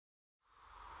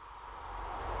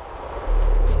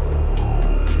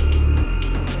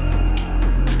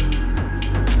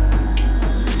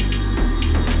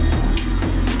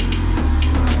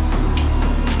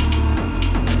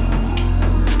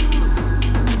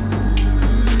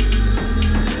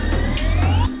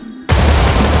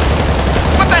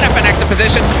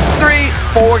position. 3,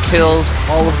 4 kills,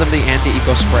 all of them the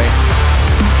anti-eco spray.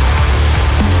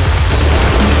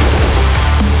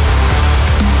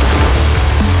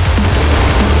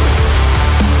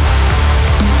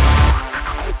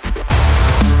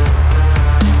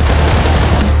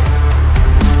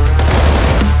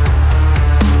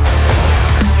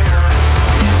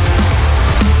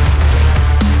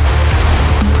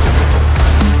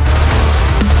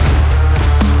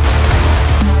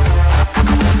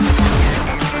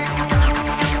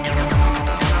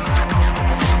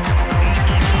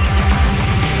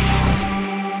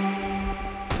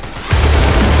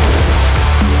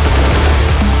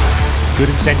 Good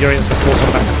incendiary that's going to force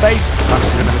him back in the face,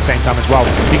 punches him at the same time as well.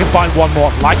 If he can find one more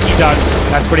like he does,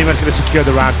 that's pretty much going to secure the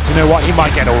round. Do you know what? He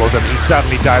might get all of them. He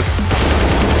certainly does.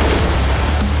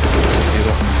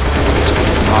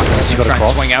 He's trying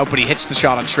to swing out, but he hits the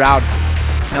shot on Shroud.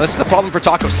 Now this is the problem for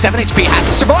Taco. 7 HP has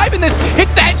to survive in this.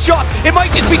 Hits the headshot. It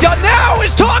might just be done now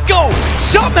as Taco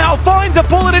somehow finds a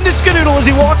bullet into Skadoodle as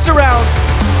he walks around.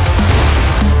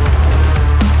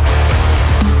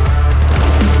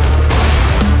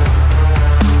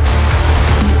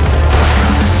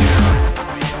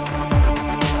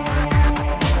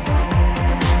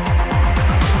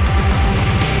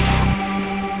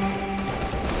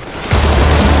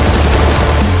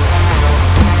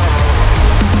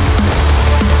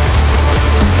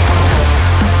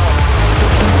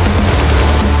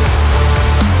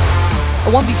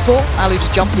 A 1v4, Alu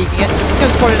just jump peeking it,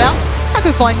 goes spot it out.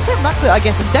 Taco finds him, that's I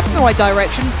guess a step in the right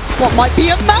direction. What might be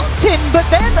a mountain, but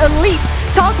there's a leap.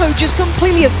 Taco just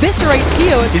completely eviscerates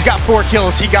Keo. He's got 4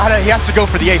 kills, he has to go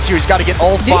for the ace here, he's got to get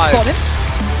all 5. Did he spot him?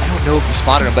 I don't know if he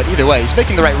spotted him, but either way, he's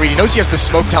making the right read. He knows he has the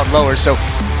smoke down lower, so...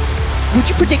 Would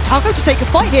you predict Taco to take a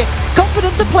fight here?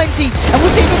 Confidence aplenty, and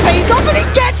we'll see if it pays off, and he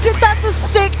gets it! That's a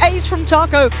sick ace from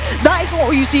Taco. That is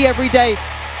what you see every day.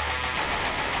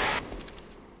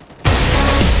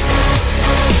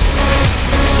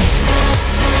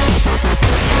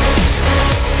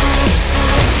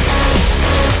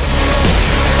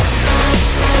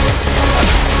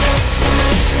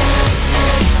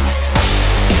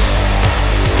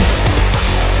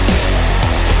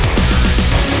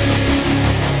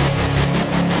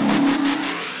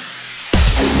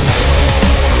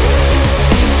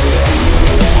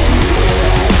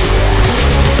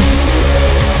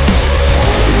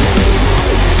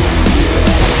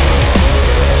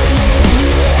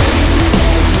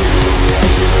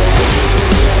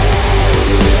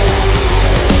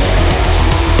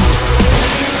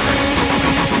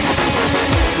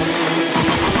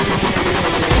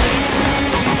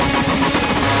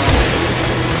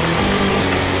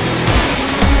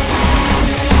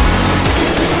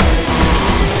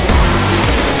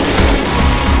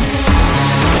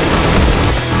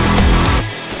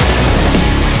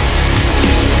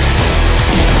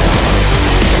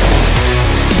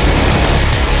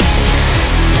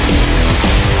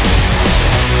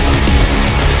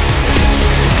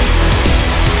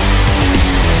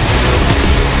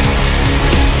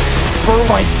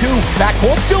 Line 2, back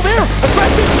home, still there,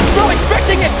 aggressive, not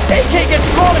expecting it, AK gets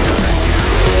caught.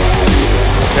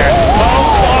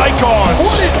 Oh my God!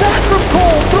 What is that from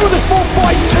Cole? Through the smoke,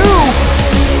 5